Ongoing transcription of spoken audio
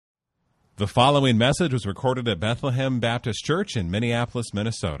The following message was recorded at Bethlehem Baptist Church in Minneapolis,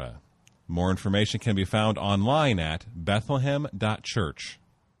 Minnesota. More information can be found online at bethlehem.church.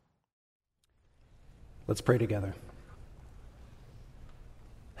 Let's pray together.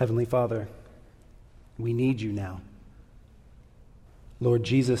 Heavenly Father, we need you now. Lord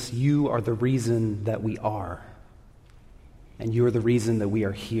Jesus, you are the reason that we are, and you are the reason that we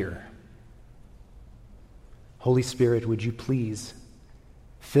are here. Holy Spirit, would you please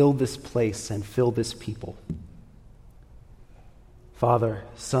fill this place and fill this people? Father,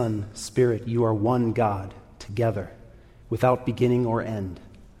 Son, Spirit, you are one God together, without beginning or end,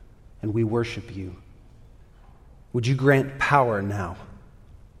 and we worship you. Would you grant power now?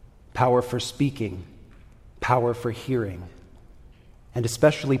 Power for speaking, power for hearing, and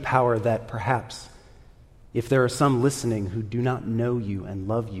especially power that perhaps, if there are some listening who do not know you and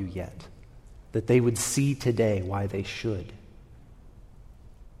love you yet, that they would see today why they should.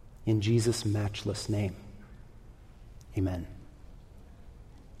 In Jesus' matchless name, amen.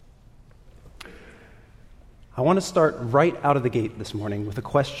 I want to start right out of the gate this morning with a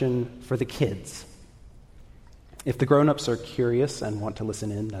question for the kids. If the grown-ups are curious and want to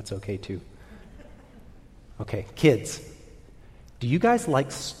listen in, that's okay too. Okay, kids, do you guys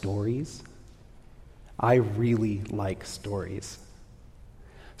like stories? I really like stories.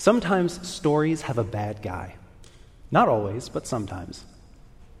 Sometimes stories have a bad guy. Not always, but sometimes.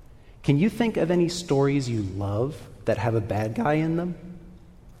 Can you think of any stories you love that have a bad guy in them?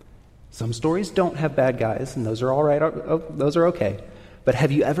 Some stories don't have bad guys, and those are all right. Those are okay. But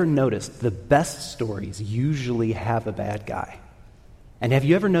have you ever noticed the best stories usually have a bad guy? And have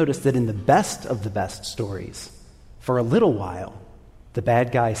you ever noticed that in the best of the best stories, for a little while, the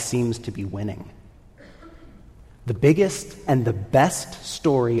bad guy seems to be winning? The biggest and the best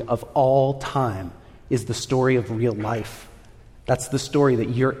story of all time is the story of real life. That's the story that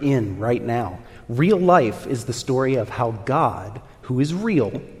you're in right now. Real life is the story of how God, who is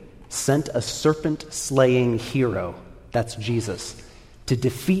real, sent a serpent-slaying hero, that's Jesus, to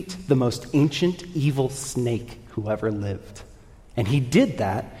defeat the most ancient evil snake who ever lived. And he did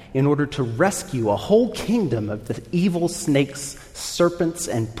that in order to rescue a whole kingdom of the evil snakes, serpents,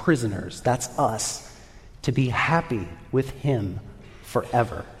 and prisoners, that's us, to be happy with him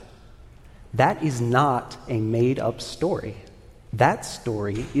forever. That is not a made-up story. That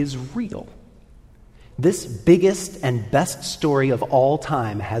story is real. This biggest and best story of all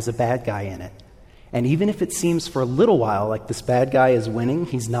time has a bad guy in it. And even if it seems for a little while like this bad guy is winning,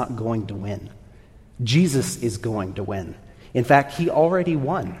 he's not going to win. Jesus is going to win. In fact, he already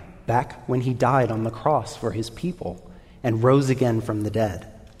won back when he died on the cross for his people and rose again from the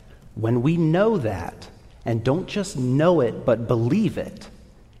dead. When we know that, and don't just know it but believe it,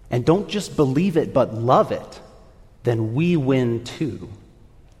 and don't just believe it but love it, then we win too,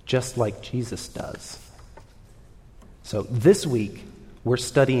 just like Jesus does. So this week, we're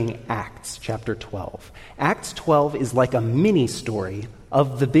studying Acts chapter 12. Acts 12 is like a mini story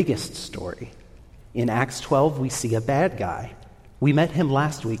of the biggest story. In Acts 12, we see a bad guy. We met him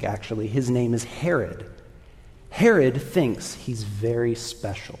last week, actually. His name is Herod. Herod thinks he's very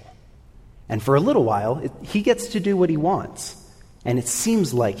special. And for a little while, he gets to do what he wants. And it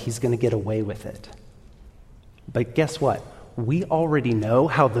seems like he's going to get away with it. But guess what? We already know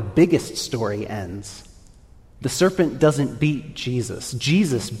how the biggest story ends. The serpent doesn't beat Jesus.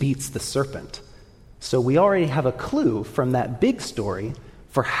 Jesus beats the serpent. So we already have a clue from that big story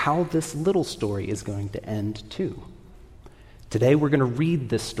for how this little story is going to end too. Today we're going to read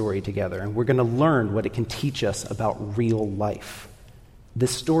this story together, and we're going to learn what it can teach us about real life.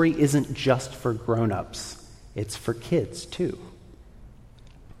 This story isn't just for grown-ups. It's for kids too.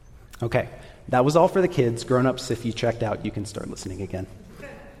 Okay, that was all for the kids. Grown-ups, if you checked out, you can start listening again.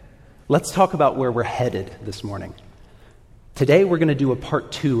 Let's talk about where we're headed this morning. Today we're going to do a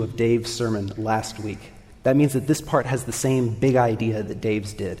part 2 of Dave's sermon last week. That means that this part has the same big idea that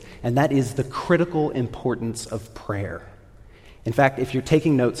Dave's did, and that is the critical importance of prayer. In fact, if you're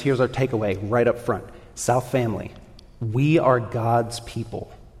taking notes, here's our takeaway right up front. South Family, we are God's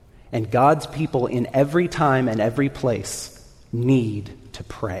people, and God's people in every time and every place need to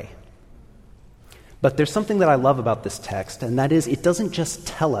pray. But there's something that I love about this text, and that is it doesn't just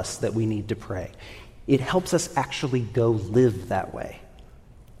tell us that we need to pray. It helps us actually go live that way.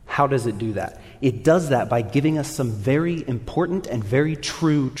 How does it do that? It does that by giving us some very important and very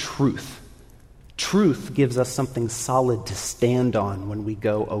true truth. Truth gives us something solid to stand on when we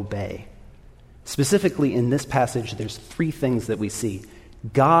go obey. Specifically in this passage, there's 3 things that we see.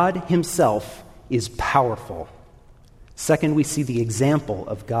 God himself is powerful. Second, we see the example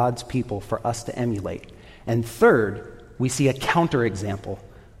of God's people for us to emulate. And third, we see a counterexample,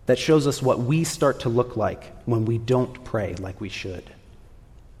 that shows us what we start to look like when we don't pray like we should.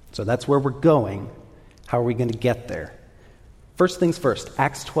 So that's where we're going. How are we going to get there? First things first,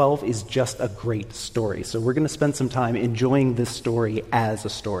 Acts 12 is just a great story. So we're going to spend some time enjoying this story as a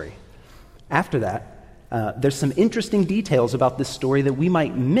story. After that, there's some interesting details about this story that we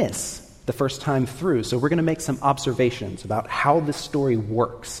might miss the first time through. So we're going to make some observations about how this story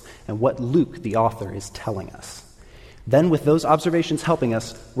works and what Luke, the author, is telling us. Then, with those observations helping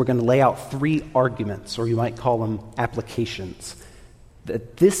us, we're going to lay out 3 arguments, or you might call them applications,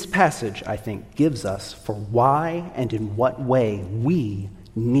 that this passage, I think, gives us for why and in what way we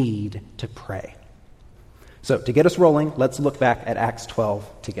need to pray. So, to get us rolling, let's look back at Acts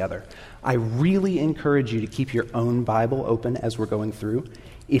 12 together. I really encourage you to keep your own Bible open as we're going through.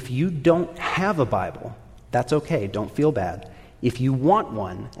 If you don't have a Bible, that's okay, don't feel bad. If you want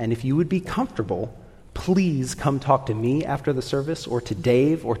one, and if you would be comfortable, please come talk to me after the service or to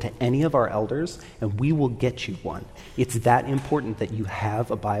Dave or to any of our elders, and we will get you one. It's that important that you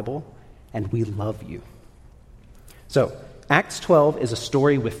have a Bible, and we love you. So, Acts 12 is a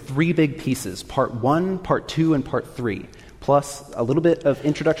story with 3 big pieces, part 1, part 2, and part 3, plus a little bit of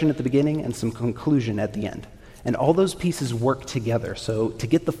introduction at the beginning and some conclusion at the end. And all those pieces work together. So to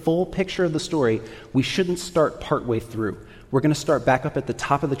get the full picture of the story, we shouldn't start partway through. We're going to start back up at the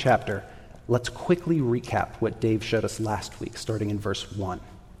top of the chapter. Let's quickly recap what Dave showed us last week, starting in verse 1.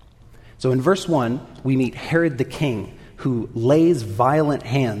 So in verse 1, we meet Herod the king, who lays violent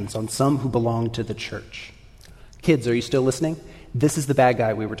hands on some who belong to the church. Kids, are you still listening? This is the bad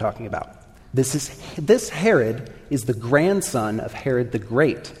guy we were talking about. This Herod is the grandson of Herod the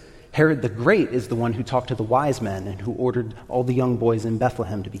Great. Herod the Great is the one who talked to the wise men and who ordered all the young boys in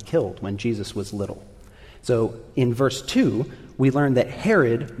Bethlehem to be killed when Jesus was little. So in verse 2, we learn that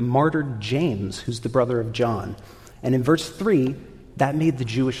Herod martyred James, who's the brother of John. And in verse 3, that made the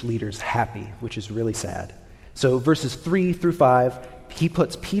Jewish leaders happy, which is really sad. So verses 3 through 5, he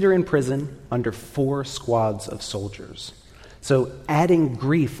puts Peter in prison under 4 squads of soldiers. So adding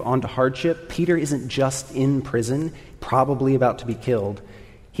grief onto hardship, Peter isn't just in prison, probably about to be killed.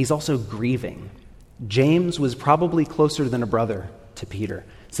 He's also grieving. James was probably closer than a brother to Peter,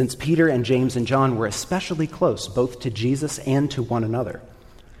 since Peter and James and John were especially close, both to Jesus and to one another.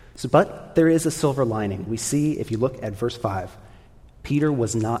 But there is a silver lining. We see, if you look at verse 5, Peter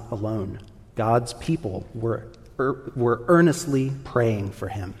was not alone. God's people were earnestly praying for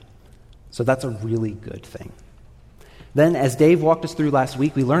him. So that's a really good thing. Then, as Dave walked us through last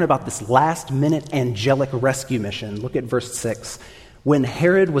week, we learn about this last-minute angelic rescue mission. Look at verse 6. When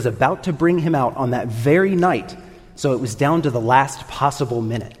Herod was about to bring him out on that very night, so it was down to the last possible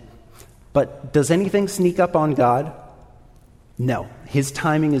minute. But does anything sneak up on God? No. His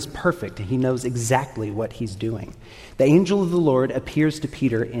timing is perfect. He knows exactly what he's doing. The angel of the Lord appears to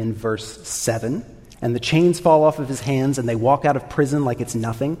Peter in verse 7, and the chains fall off of his hands, and they walk out of prison like it's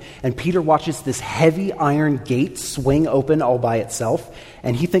nothing. And Peter watches this heavy iron gate swing open all by itself,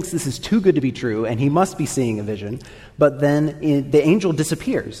 and he thinks this is too good to be true, and he must be seeing a vision. But then the angel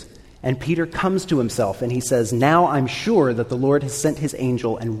disappears, and Peter comes to himself, and he says, "Now I'm sure that the Lord has sent his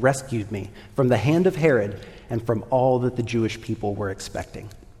angel and rescued me from the hand of Herod and from all that the Jewish people were expecting."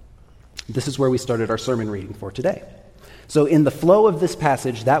 This is where we started our sermon reading for today. So in the flow of this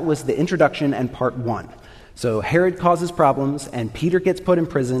passage, that was the introduction and part 1. So Herod causes problems, and Peter gets put in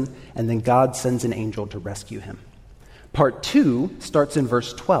prison, and then God sends an angel to rescue him. Part 2 starts in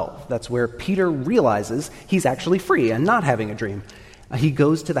verse 12. That's where Peter realizes he's actually free and not having a dream. He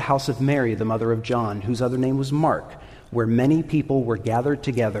goes to the house of Mary, the mother of John, whose other name was Mark, where many people were gathered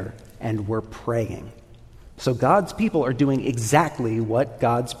together and were praying. So God's people are doing exactly what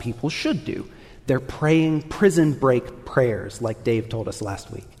God's people should do. They're praying prison break prayers, like Dave told us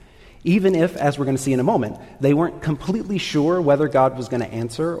last week. Even if, as we're going to see in a moment, they weren't completely sure whether God was going to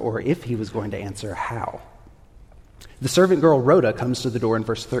answer or if he was going to answer how. The servant girl Rhoda comes to the door in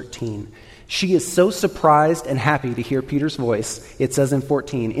verse 13. She is so surprised and happy to hear Peter's voice, it says in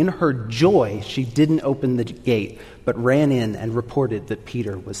 14, in her joy she didn't open the gate, but ran in and reported that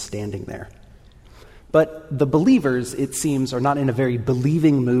Peter was standing there. But the believers, it seems, are not in a very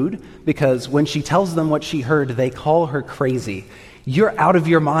believing mood, because when she tells them what she heard, they call her crazy. "You're out of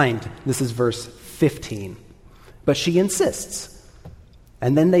your mind." This is verse 15. But she insists.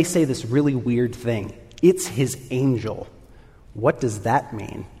 And then they say this really weird thing. It's his angel. What does that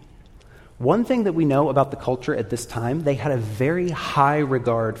mean? One thing that we know about the culture at this time, they had a very high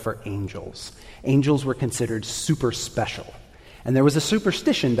regard for angels. Angels were considered super special. And there was a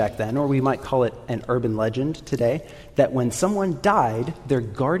superstition back then, or we might call it an urban legend today, that when someone died, their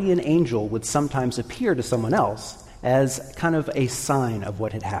guardian angel would sometimes appear to someone else as kind of a sign of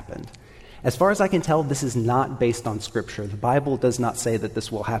what had happened. As far as I can tell, this is not based on Scripture. The Bible does not say that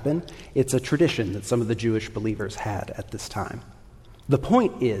this will happen. It's a tradition that some of the Jewish believers had at this time. The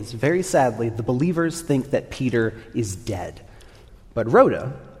point is, very sadly, the believers think that Peter is dead. But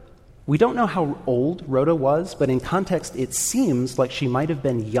Rhoda, we don't know how old Rhoda was, but in context, it seems like she might have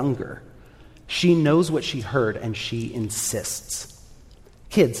been younger. She knows what she heard, and she insists.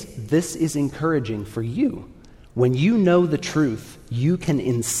 Kids, this is encouraging for you. When you know the truth, you can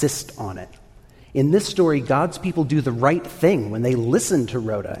insist on it. In this story, God's people do the right thing when they listen to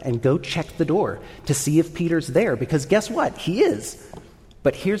Rhoda and go check the door to see if Peter's there, because guess what? He is.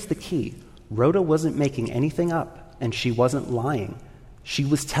 But here's the key. Rhoda wasn't making anything up, and she wasn't lying. She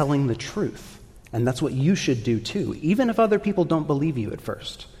was telling the truth, and that's what you should do too, even if other people don't believe you at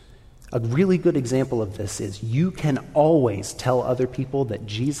first. A really good example of this is you can always tell other people that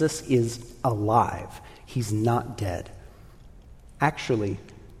Jesus is alive. He's not dead. Actually,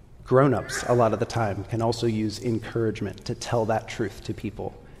 grown-ups, a lot of the time, can also use encouragement to tell that truth to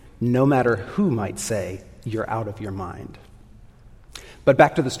people, no matter who might say, you're out of your mind. But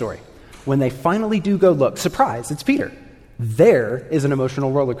back to the story. When they finally do go look, surprise, it's Peter. There is an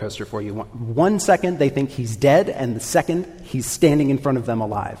emotional roller coaster for you. 1 second, they think he's dead, and the second, he's standing in front of them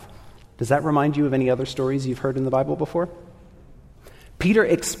alive. Does that remind you of any other stories you've heard in the Bible before? Peter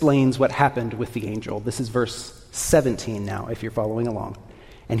explains what happened with the angel. This is verse 17 now, if you're following along.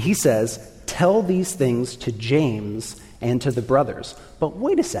 And he says, tell these things to James and to the brothers. But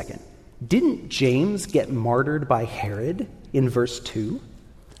wait a second. Didn't James get martyred by Herod in verse 2?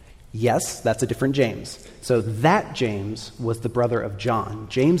 Yes, that's a different James. So that James was the brother of John.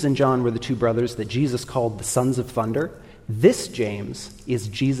 James and John were the two brothers that Jesus called the sons of thunder. This James is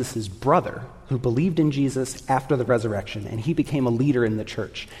Jesus' brother who believed in Jesus after the resurrection, and he became a leader in the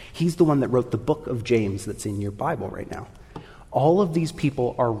church. He's the one that wrote the book of James that's in your Bible right now. All of these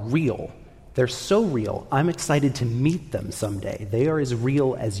people are real. They're so real, I'm excited to meet them someday. They are as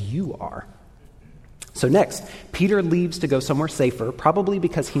real as you are. So next, Peter leaves to go somewhere safer, probably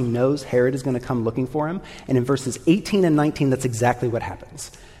because he knows Herod is going to come looking for him. And in verses 18 and 19, that's exactly what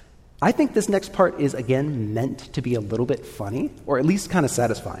happens. I think this next part is, again, meant to be a little bit funny, or at least kind of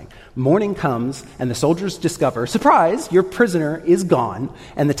satisfying. Morning comes, and the soldiers discover, surprise, your prisoner is gone.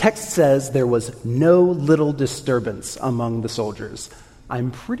 And the text says there was no little disturbance among the soldiers.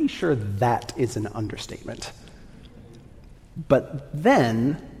 I'm pretty sure that is an understatement. But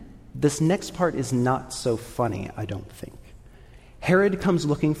then, this next part is not so funny, I don't think. Herod comes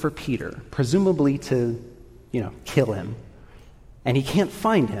looking for Peter, presumably to, kill him. And he can't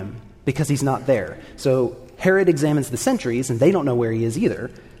find him because he's not there. So Herod examines the sentries, and they don't know where he is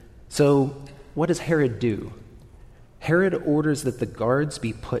either. So what does Herod do? Herod orders that the guards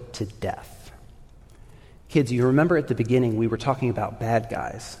be put to death. Kids, you remember at the beginning we were talking about bad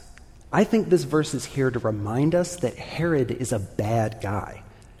guys. I think this verse is here to remind us that Herod is a bad guy.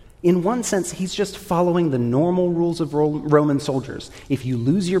 In one sense, he's just following the normal rules of Roman soldiers. If you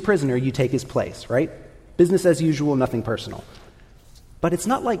lose your prisoner, you take his place, right? Business as usual, nothing personal. But it's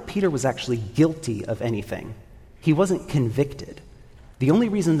not like Peter was actually guilty of anything. He wasn't convicted. The only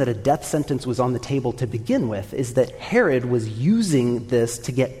reason that a death sentence was on the table to begin with is that Herod was using this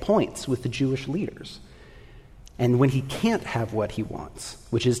to get points with the Jewish leaders. And when he can't have what he wants,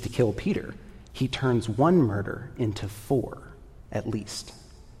 which is to kill Peter, he turns one murder into 4, at least.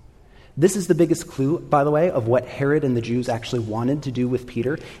 This is the biggest clue, by the way, of what Herod and the Jews actually wanted to do with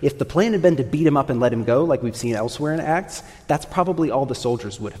Peter. If the plan had been to beat him up and let him go, like we've seen elsewhere in Acts, that's probably all the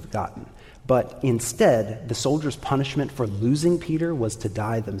soldiers would have gotten. But instead, the soldiers' punishment for losing Peter was to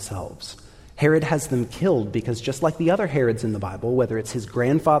die themselves. Herod has them killed because just like the other Herods in the Bible, whether it's his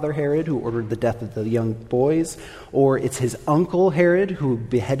grandfather Herod, who ordered the death of the young boys, or it's his uncle Herod, who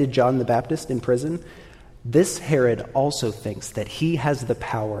beheaded John the Baptist in prison, this Herod also thinks that he has the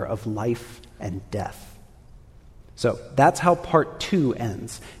power of life and death. So that's how part 2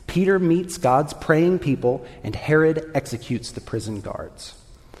 ends. Peter meets God's praying people, and Herod executes the prison guards.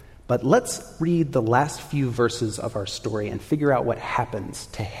 But let's read the last few verses of our story and figure out what happens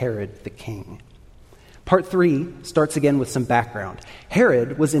to Herod the king. Part 3 starts again with some background.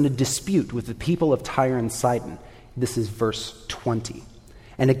 Herod was in a dispute with the people of Tyre and Sidon. This is verse 20.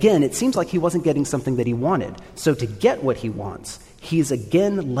 And again, it seems like he wasn't getting something that he wanted. So to get what he wants, he is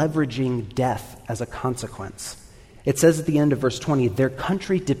again leveraging death as a consequence. It says at the end of verse 20, their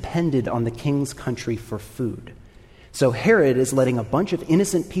country depended on the king's country for food. So Herod is letting a bunch of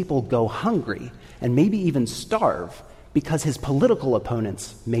innocent people go hungry and maybe even starve because his political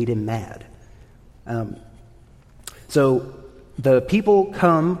opponents made him mad. So The people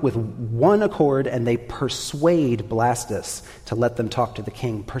come with one accord and they persuade Blastus to let them talk to the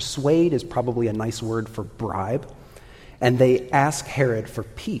king. Persuade is probably a nice word for bribe. And they ask Herod for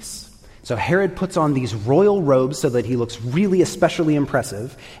peace. So Herod puts on these royal robes so that he looks really especially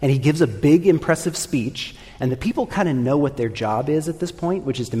impressive, and he gives a big, impressive speech, and the people kind of know what their job is at this point,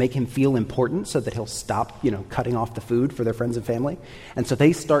 which is to make him feel important so that he'll stop, cutting off the food for their friends and family. And so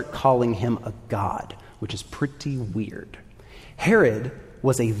they start calling him a god, which is pretty weird. Herod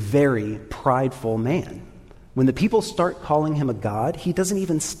was a very prideful man. When the people start calling him a god, he doesn't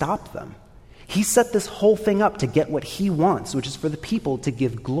even stop them. He set this whole thing up to get what he wants, which is for the people to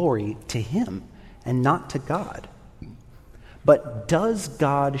give glory to him and not to God. But does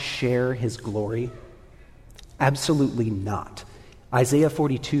God share his glory? Absolutely not. Isaiah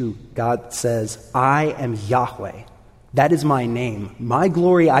 42, God says, "I am Yahweh. That is my name. My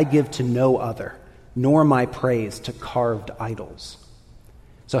glory I give to no other, nor my praise to carved idols."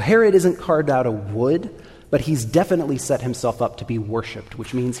 So Herod isn't carved out of wood, but he's definitely set himself up to be worshipped,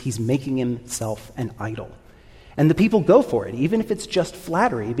 which means he's making himself an idol. And the people go for it, even if it's just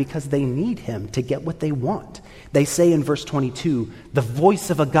flattery, because they need him to get what they want. They say in verse 22, "the voice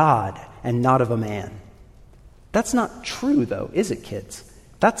of a god and not of a man." That's not true, though, is it, kids?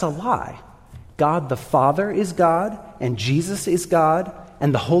 That's a lie. God the Father is God, and Jesus is God,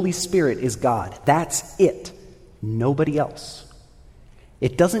 and the Holy Spirit is God. That's it. Nobody else.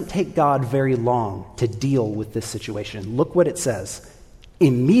 It doesn't take God very long to deal with this situation. Look what it says.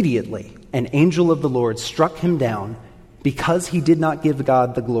 "Immediately, an angel of the Lord struck him down because he did not give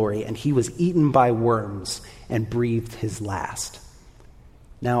God the glory, and he was eaten by worms and breathed his last."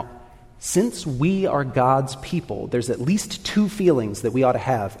 Now, since we are God's people, there's at least two feelings that we ought to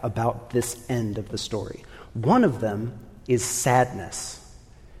have about this end of the story. One of them is sadness.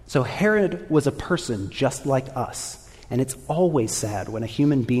 So Herod was a person just like us. And it's always sad when a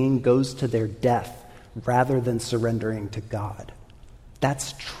human being goes to their death rather than surrendering to God.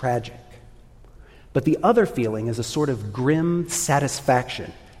 That's tragic. But the other feeling is a sort of grim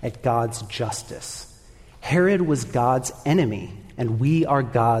satisfaction at God's justice. Herod was God's enemy, and we are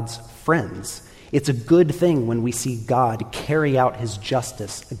God's friends. It's a good thing when we see God carry out his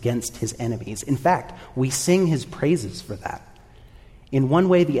justice against his enemies. In fact, we sing his praises for that. In one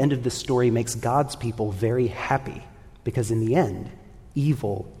way, the end of this story makes God's people very happy, because in the end,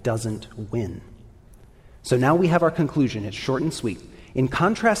 evil doesn't win. So now we have our conclusion. It's short and sweet. In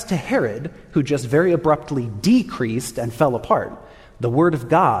contrast to Herod, who just very abruptly decreased and fell apart, the word of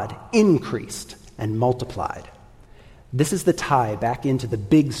God increased and multiplied. This is the tie back into the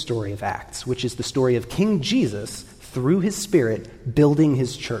big story of Acts, which is the story of King Jesus, through his Spirit, building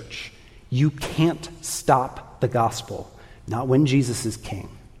his church. You can't stop the gospel, not when Jesus is king.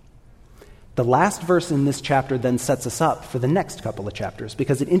 The last verse in this chapter then sets us up for the next couple of chapters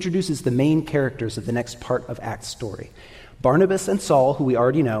because it introduces the main characters of the next part of Acts' story. Barnabas and Saul, who we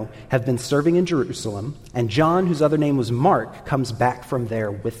already know, have been serving in Jerusalem, and John, whose other name was Mark, comes back from there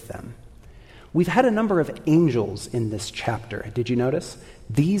with them. We've had a number of angels in this chapter. Did you notice?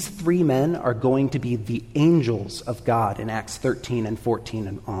 These three men are going to be the angels of God in Acts 13 and 14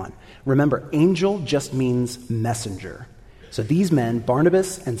 and on. Remember, angel just means messenger. So these men,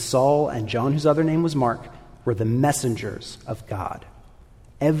 Barnabas and Saul and John, whose other name was Mark, were the messengers of God.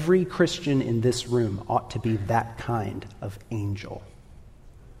 Every Christian in this room ought to be that kind of angel.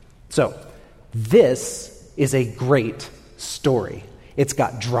 So, this is a great story. It's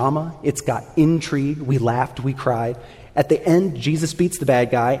got drama, it's got intrigue, we laughed, we cried. At the end, Jesus beats the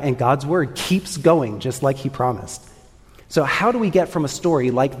bad guy, and God's word keeps going just like he promised. So how do we get from a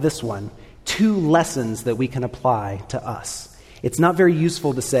story like this one two lessons that we can apply to us? It's not very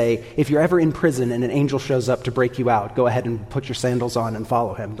useful to say, if you're ever in prison and an angel shows up to break you out, go ahead and put your sandals on and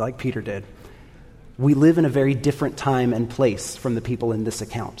follow him, like Peter did. We live in a very different time and place from the people in this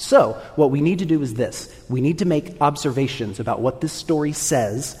account. So what we need to do is this. We need to make observations about what this story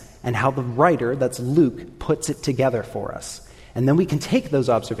says and how the writer, that's Luke, puts it together for us. And then we can take those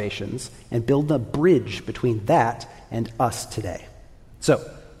observations and build a bridge between that and us today. So,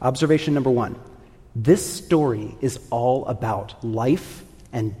 observation number one. This story is all about life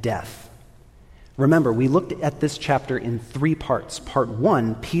and death. Remember, we looked at this chapter in three parts. Part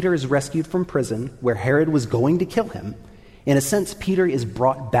one, Peter is rescued from prison where Herod was going to kill him. In a sense, Peter is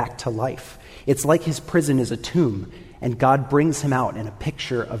brought back to life. It's like his prison is a tomb, and God brings him out in a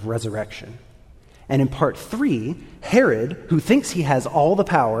picture of resurrection. And in part three, Herod, who thinks he has all the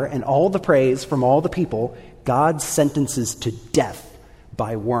power and all the praise from all the people, God sentences to death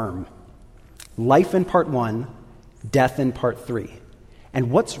by worm. Life in part one, death in part three.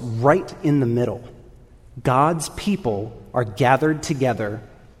 And what's right in the middle? God's people are gathered together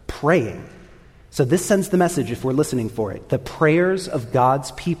praying. So this sends the message, if we're listening for it. The prayers of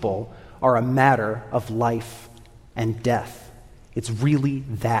God's people are a matter of life and death. It's really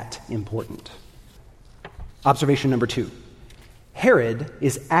that important. Observation number 2. Herod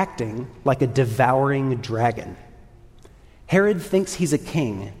is acting like a devouring dragon. Herod thinks he's a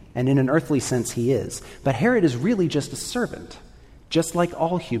king, and in an earthly sense he is. But Herod is really just a servant, just like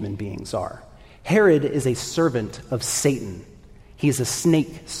all human beings are. Herod is a servant of Satan. He is a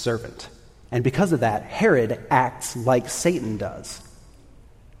snake servant. And because of that, Herod acts like Satan does.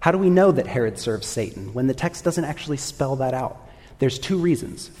 How do we know that Herod serves Satan when the text doesn't actually spell that out? There's 2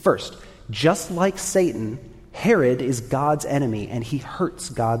 reasons. First, just like Satan, Herod is God's enemy and he hurts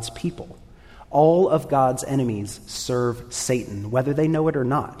God's people. All of God's enemies serve Satan, whether they know it or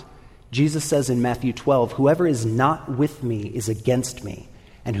not. Jesus says in Matthew 12, "Whoever is not with me is against me,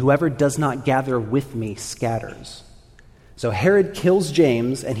 and whoever does not gather with me scatters." So Herod kills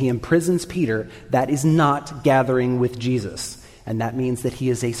James and he imprisons Peter. That is not gathering with Jesus, and that means that he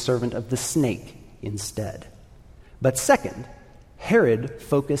is a servant of the snake instead. But second, Herod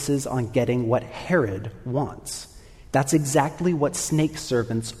focuses on getting what Herod wants. That's exactly what snake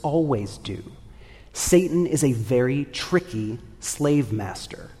servants always do. Satan is a very tricky slave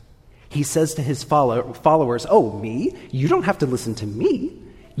master. He says to his followers, "Oh, me? You don't have to listen to me.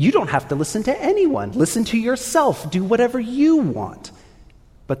 You don't have to listen to anyone. Listen to yourself. Do whatever you want."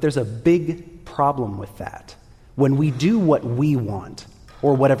 But there's a big problem with that. When we do what we want,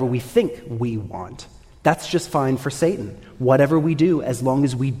 or whatever we think we want, that's just fine for Satan. Whatever we do, as long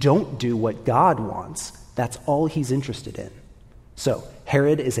as we don't do what God wants, that's all he's interested in. So,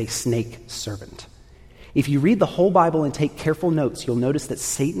 Herod is a snake servant. If you read the whole Bible and take careful notes, you'll notice that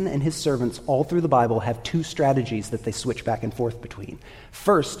Satan and his servants all through the Bible have 2 strategies that they switch back and forth between.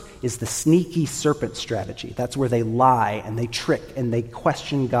 First is the sneaky serpent strategy. That's where they lie and they trick and they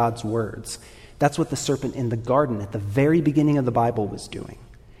question God's words. That's what the serpent in the garden at the very beginning of the Bible was doing.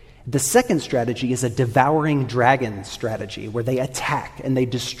 The second strategy is a devouring dragon strategy, where they attack and they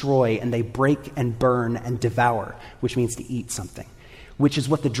destroy and they break and burn and devour, which means to eat something, which is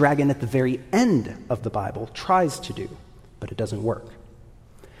what the dragon at the very end of the Bible tries to do, but it doesn't work.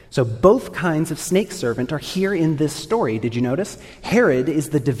 So both kinds of snake servant are here in this story. Did you notice? Herod is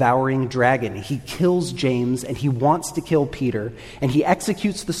the devouring dragon. He kills James and he wants to kill Peter, and he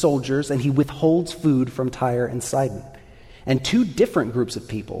executes the soldiers and he withholds food from Tyre and Sidon. And 2 different groups of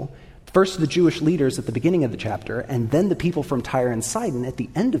people, first the Jewish leaders at the beginning of the chapter, and then the people from Tyre and Sidon at the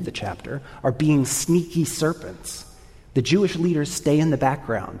end of the chapter, are being sneaky serpents. The Jewish leaders stay in the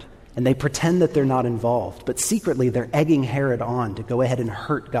background, and they pretend that they're not involved, but secretly they're egging Herod on to go ahead and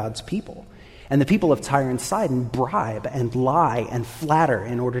hurt God's people. And the people of Tyre and Sidon bribe and lie and flatter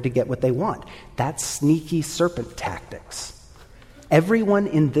in order to get what they want. That's sneaky serpent tactics. Everyone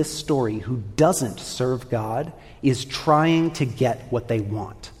in this story who doesn't serve God is trying to get what they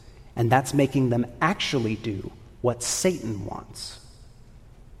want, and that's making them actually do what Satan wants.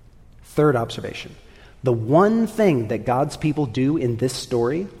 Third observation. The one thing that God's people do in this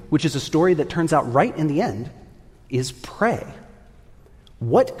story, which is a story that turns out right in the end, is pray.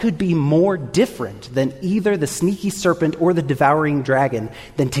 What could be more different than either the sneaky serpent or the devouring dragon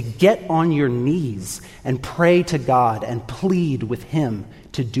than to get on your knees and pray to God and plead with him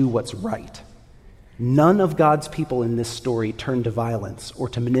to do what's right? None of God's people in this story turn to violence or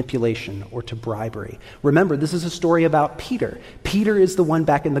to manipulation or to bribery. Remember, this is a story about Peter. Peter is the one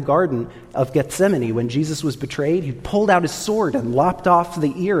back in the Garden of Gethsemane when Jesus was betrayed. He pulled out his sword and lopped off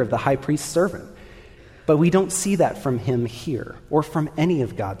the ear of the high priest's servant. But we don't see that from him here or from any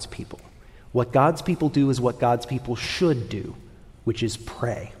of God's people. What God's people do is what God's people should do, which is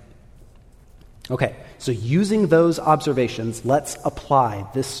pray. Okay, so using those observations, let's apply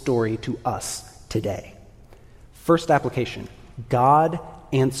this story to us today. First application, God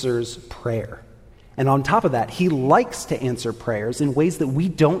answers prayer. And on top of that, he likes to answer prayers in ways that we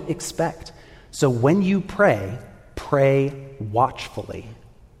don't expect. So when you pray, pray watchfully.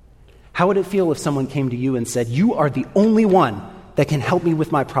 How would it feel if someone came to you and said, "You are the only one that can help me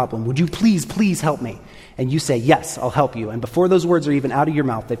with my problem. Would you please help me?" And you say, "Yes, I'll help you." And before those words are even out of your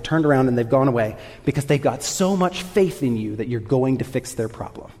mouth, they've turned around and they've gone away because they've got so much faith in you that you're going to fix their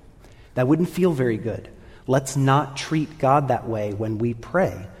problem. That wouldn't feel very good. Let's not treat God that way when we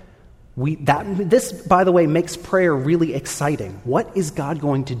pray. This, by the way, makes prayer really exciting. What is God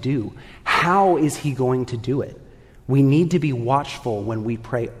going to do? How is he going to do it? We need to be watchful when we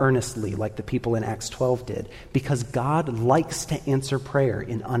pray earnestly, like the people in Acts 12 did, because God likes to answer prayer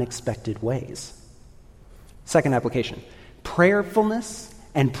in unexpected ways. Second application, prayerfulness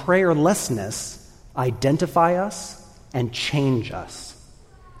and prayerlessness identify us, and change us.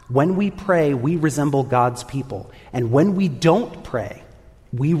 When we pray, we resemble God's people. And when we don't pray,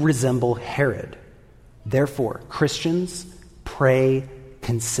 we resemble Herod. Therefore, Christians, pray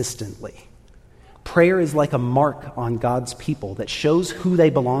consistently. Prayer is like a mark on God's people that shows who they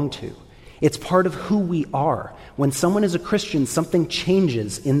belong to. It's part of who we are. When someone is a Christian, something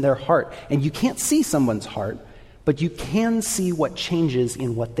changes in their heart. And you can't see someone's heart, but you can see what changes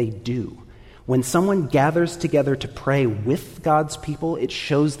in what they do. When someone gathers together to pray with God's people, it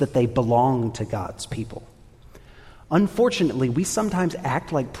shows that they belong to God's people. Unfortunately, we sometimes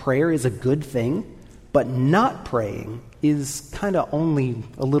act like prayer is a good thing, but not praying is kind of only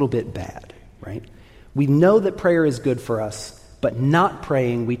a little bit bad, right? We know that prayer is good for us, but not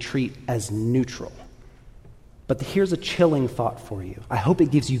praying we treat as neutral. But here's a chilling thought for you. I hope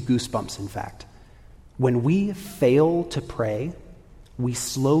it gives you goosebumps, in fact. When we fail to pray, we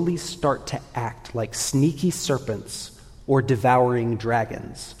slowly start to act like sneaky serpents or devouring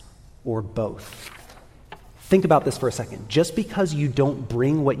dragons, or both. Think about this for a second. Just because you don't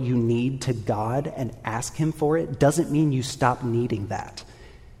bring what you need to God and ask Him for it doesn't mean you stop needing that.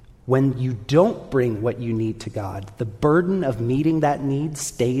 When you don't bring what you need to God, the burden of meeting that need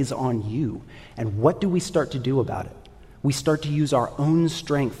stays on you. And what do we start to do about it? We start to use our own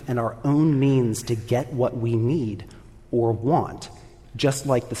strength and our own means to get what we need or want, just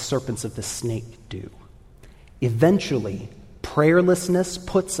like the serpents of the snake do. Eventually, prayerlessness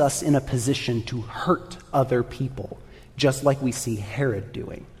puts us in a position to hurt other people, just like we see Herod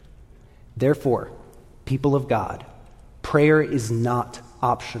doing. Therefore, people of God, prayer is not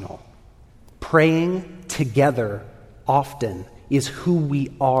optional. Praying together often is who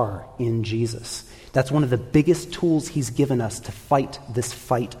we are in Jesus. That's one of the biggest tools He's given us to fight this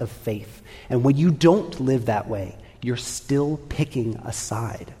fight of faith. And when you don't live that way, you're still picking a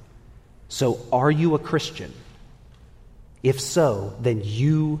side. So are you a Christian? If so, then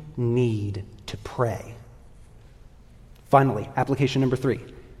you need to pray. Finally, application number 3.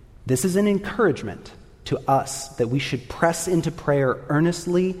 This is an encouragement to us that we should press into prayer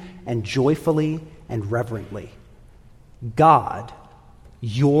earnestly and joyfully and reverently. God,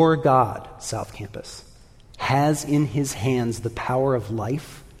 your God, South Campus, has in His hands the power of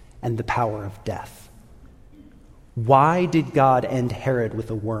life and the power of death. Why did God end Herod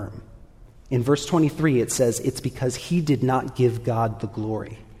with a worm? In verse 23, it says it's because he did not give God the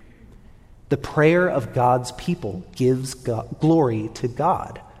glory. The prayer of God's people gives glory to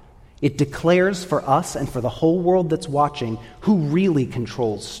God. It declares for us and for the whole world that's watching who really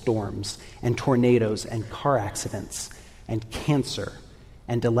controls storms and tornadoes and car accidents and cancer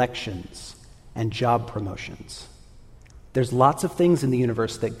and elections and job promotions. There's lots of things in the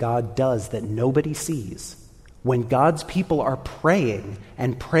universe that God does that nobody sees. When God's people are praying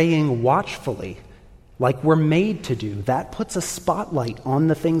and praying watchfully, like we're made to do, that puts a spotlight on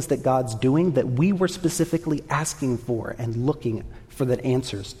the things that God's doing that we were specifically asking for and looking for the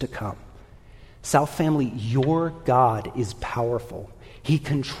answers to come. South family, your God is powerful. He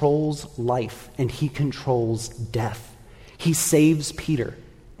controls life and He controls death. He saves Peter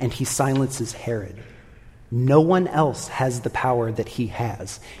and He silences Herod. No one else has the power that He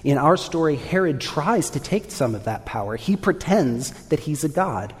has. In our story, Herod tries to take some of that power. He pretends that he's a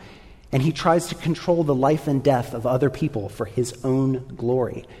god, and he tries to control the life and death of other people for his own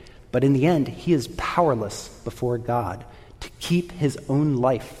glory. But in the end, he is powerless before God to keep his own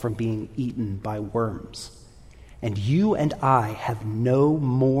life from being eaten by worms. And you and I have no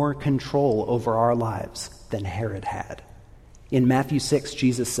more control over our lives than Herod had. In Matthew 6,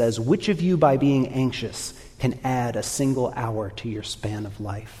 Jesus says, "Which of you, by being anxious, can add a single hour to your span of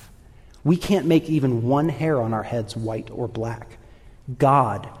life?" We can't make even one hair on our heads white or black.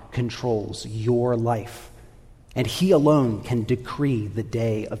 God controls your life, and He alone can decree the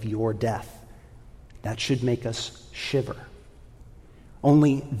day of your death. That should make us shiver.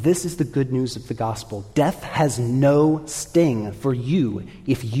 Only this is the good news of the gospel. Death has no sting for you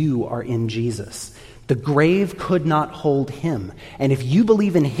if you are in Jesus. The grave could not hold Him. And if you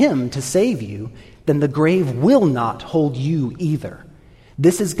believe in Him to save you, then the grave will not hold you either.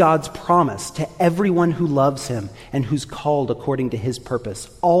 This is God's promise to everyone who loves Him and who's called according to His purpose.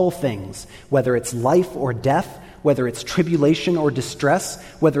 All things, whether it's life or death, whether it's tribulation or distress,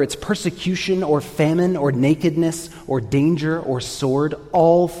 whether it's persecution or famine or nakedness or danger or sword,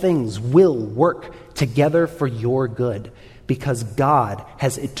 all things will work together for your good, because God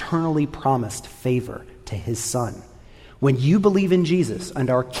has eternally promised favor to His Son. When you believe in Jesus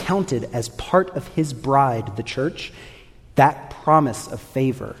and are counted as part of His bride, the church, that promise of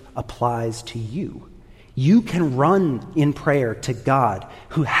favor applies to you. You can run in prayer to God,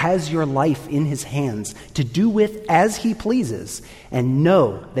 who has your life in his hands, to do with as he pleases, and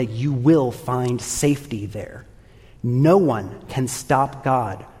know that you will find safety there. No one can stop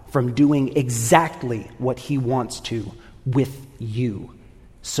God from doing exactly what he wants to with you.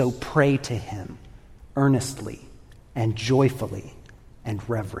 So pray to him earnestly and joyfully and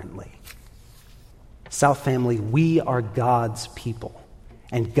reverently. South Family, we are God's people.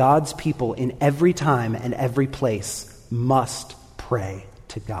 And God's people in every time and every place must pray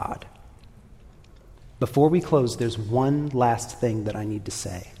to God. Before we close, there's one last thing that I need to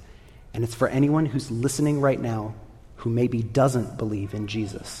say. And it's for anyone who's listening right now who maybe doesn't believe in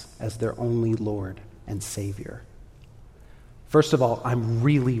Jesus as their only Lord and Savior. First of all, I'm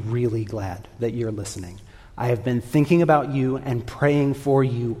really, really glad that you're listening. I have been thinking about you and praying for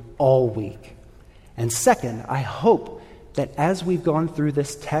you all week. And second, I hope that as we've gone through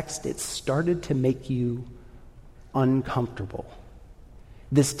this text, it started to make you uncomfortable.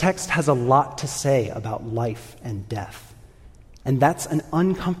 This text has a lot to say about life and death. And that's an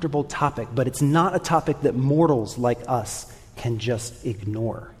uncomfortable topic, but it's not a topic that mortals like us can just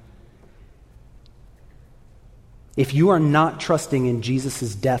ignore. If you are not trusting in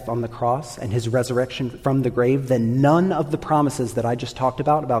Jesus' death on the cross and his resurrection from the grave, then none of the promises that I just talked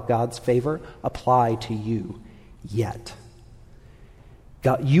about God's favor, apply to you yet.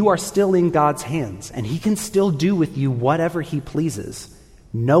 God, you are still in God's hands, and he can still do with you whatever he pleases.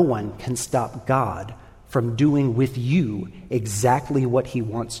 No one can stop God from doing with you exactly what he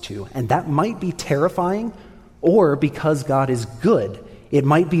wants to. And that might be terrifying, or because God is good, it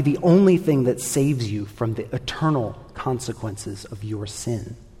might be the only thing that saves you from the eternal consequences of your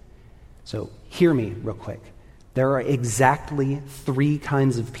sin. So hear me real quick. There are exactly 3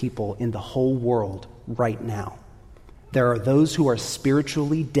 kinds of people in the whole world right now. There are those who are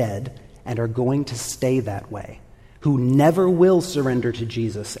spiritually dead and are going to stay that way, who never will surrender to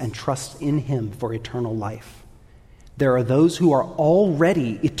Jesus and trust in him for eternal life. There are those who are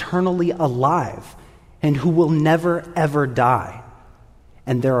already eternally alive and who will never, ever die.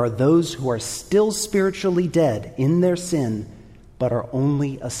 And there are those who are still spiritually dead in their sin, but are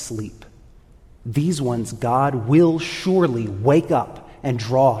only asleep. These ones God will surely wake up and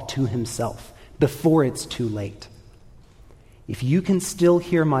draw to himself before it's too late. If you can still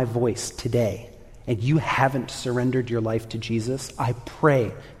hear my voice today and you haven't surrendered your life to Jesus, I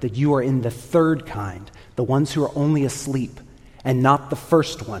pray that you are in the 3rd kind, the ones who are only asleep, and not the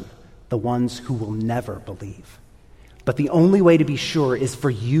first one, the ones who will never believe. But the only way to be sure is for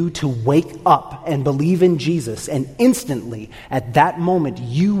you to wake up and believe in Jesus, and instantly, at that moment,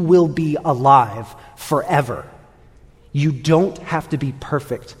 you will be alive forever. You don't have to be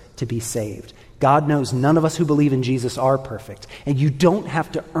perfect to be saved. God knows none of us who believe in Jesus are perfect, and you don't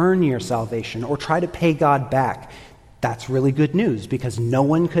have to earn your salvation or try to pay God back. That's really good news, because no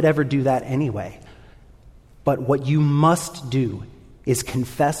one could ever do that anyway. But what you must do is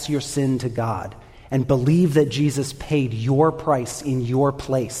confess your sin to God and believe that Jesus paid your price in your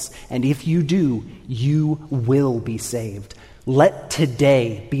place. And if you do, you will be saved. Let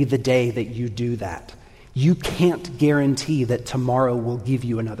today be the day that you do that. You can't guarantee that tomorrow will give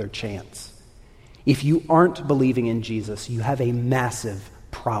you another chance. If you aren't believing in Jesus, you have a massive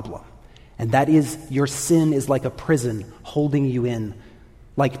problem. And that is, your sin is like a prison holding you in,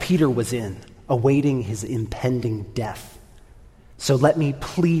 like Peter was in, awaiting his impending death. So let me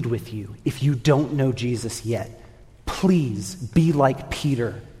plead with you, if you don't know Jesus yet, please be like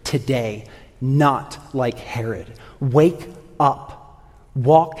Peter today, not like Herod. Wake up.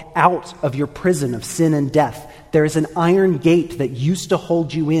 Walk out of your prison of sin and death. There is an iron gate that used to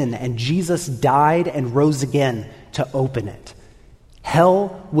hold you in, and Jesus died and rose again to open it.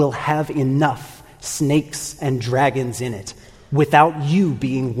 Hell will have enough snakes and dragons in it without you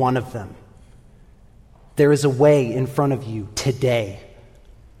being one of them. There is a way in front of you today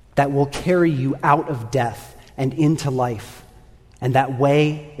that will carry you out of death and into life. And that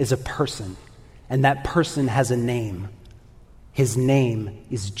way is a person, and that person has a name. His name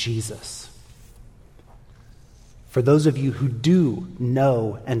is Jesus. For those of you who do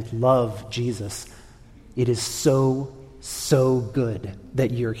know and love Jesus, it is so good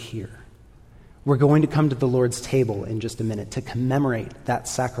that you're here. We're going to come to the Lord's table in just a minute to commemorate that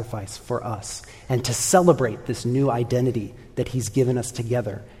sacrifice for us and to celebrate this new identity that he's given us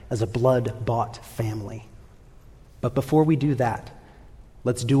together as a blood-bought family. But before we do that,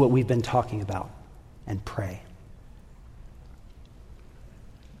 let's do what we've been talking about and pray.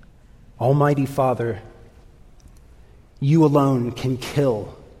 Almighty Father, you alone can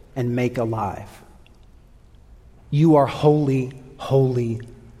kill and make alive. You are holy, holy,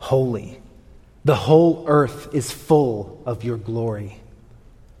 holy. The whole earth is full of your glory.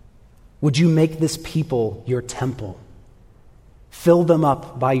 Would you make this people your temple? Fill them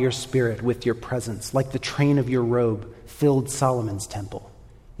up by your Spirit with your presence, like the train of your robe filled Solomon's temple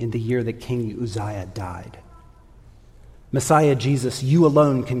in the year that King Uzziah died. Messiah Jesus, you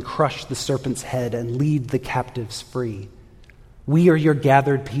alone can crush the serpent's head and lead the captives free. We are your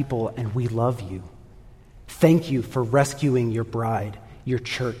gathered people, and we love you. Thank you for rescuing your bride, your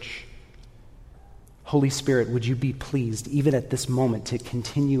church. Holy Spirit, would you be pleased, even at this moment, to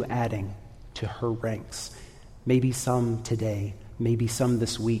continue adding to her ranks? Maybe some today, maybe some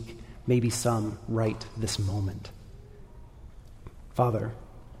this week, maybe some right this moment. Father,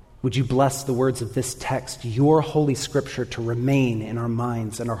 would you bless the words of this text, your holy scripture, to remain in our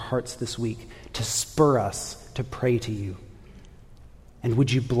minds and our hearts this week, to spur us to pray to you? And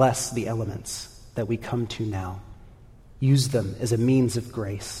would you bless the elements that we come to now? Use them as a means of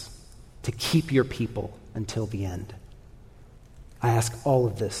grace to keep your people until the end. I ask all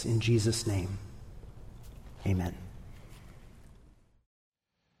of this in Jesus' name. Amen.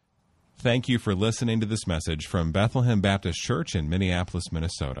 Thank you for listening to this message from Bethlehem Baptist Church in Minneapolis,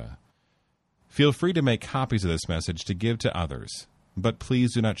 Minnesota. Feel free to make copies of this message to give to others, but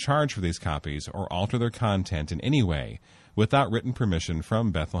please do not charge for these copies or alter their content in any way without written permission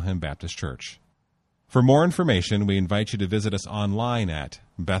from Bethlehem Baptist Church. For more information, we invite you to visit us online at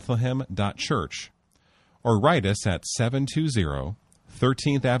bethlehem.church or write us at 720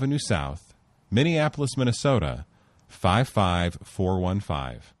 13th Avenue South, Minneapolis, Minnesota,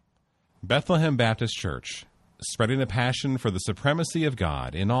 55415. Bethlehem Baptist Church, spreading a passion for the supremacy of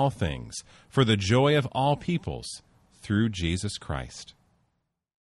God in all things, for the joy of all peoples, through Jesus Christ.